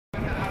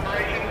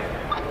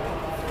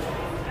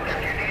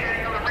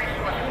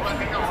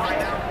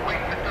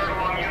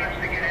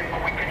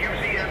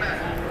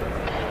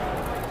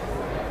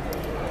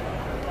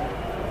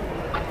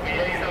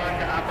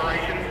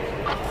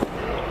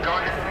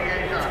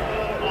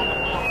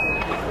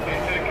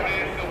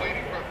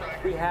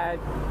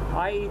had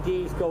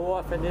IEDs go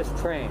off in this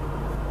train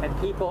and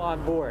people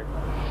on board.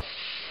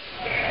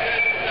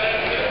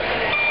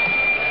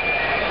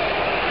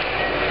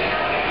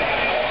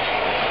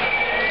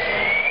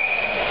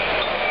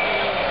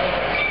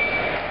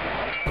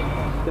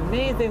 The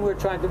main thing we're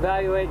trying to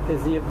evaluate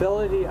is the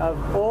ability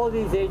of all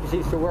these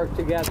agencies to work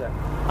together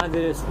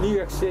under this New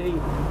York City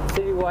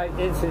citywide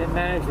incident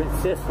management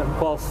system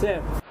called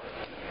SIMS.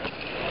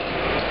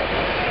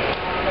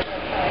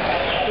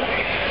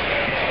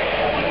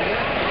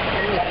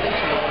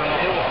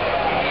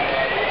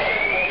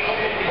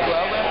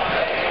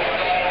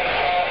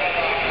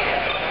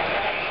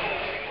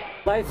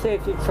 Life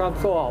safety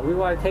trumps all. We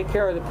want to take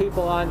care of the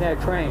people on that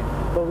train,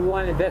 but we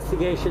want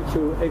investigation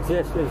to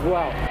exist as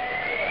well.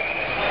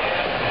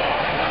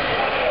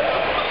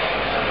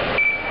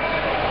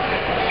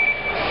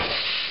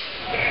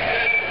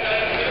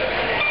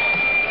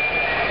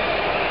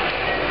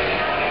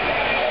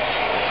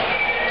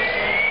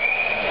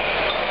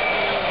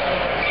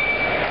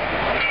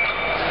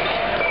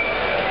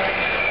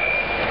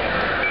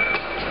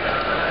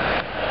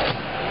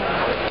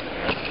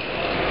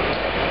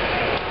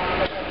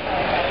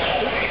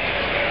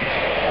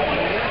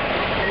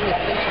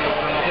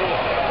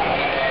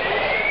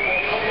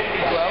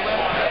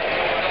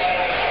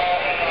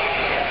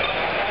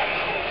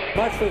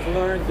 Much was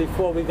learned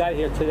before we got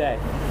here today.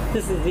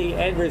 This is the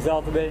end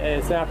result of it,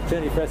 and it's an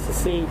opportunity for us to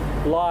see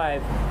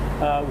live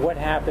what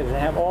happens and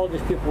have all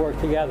these people work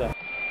together.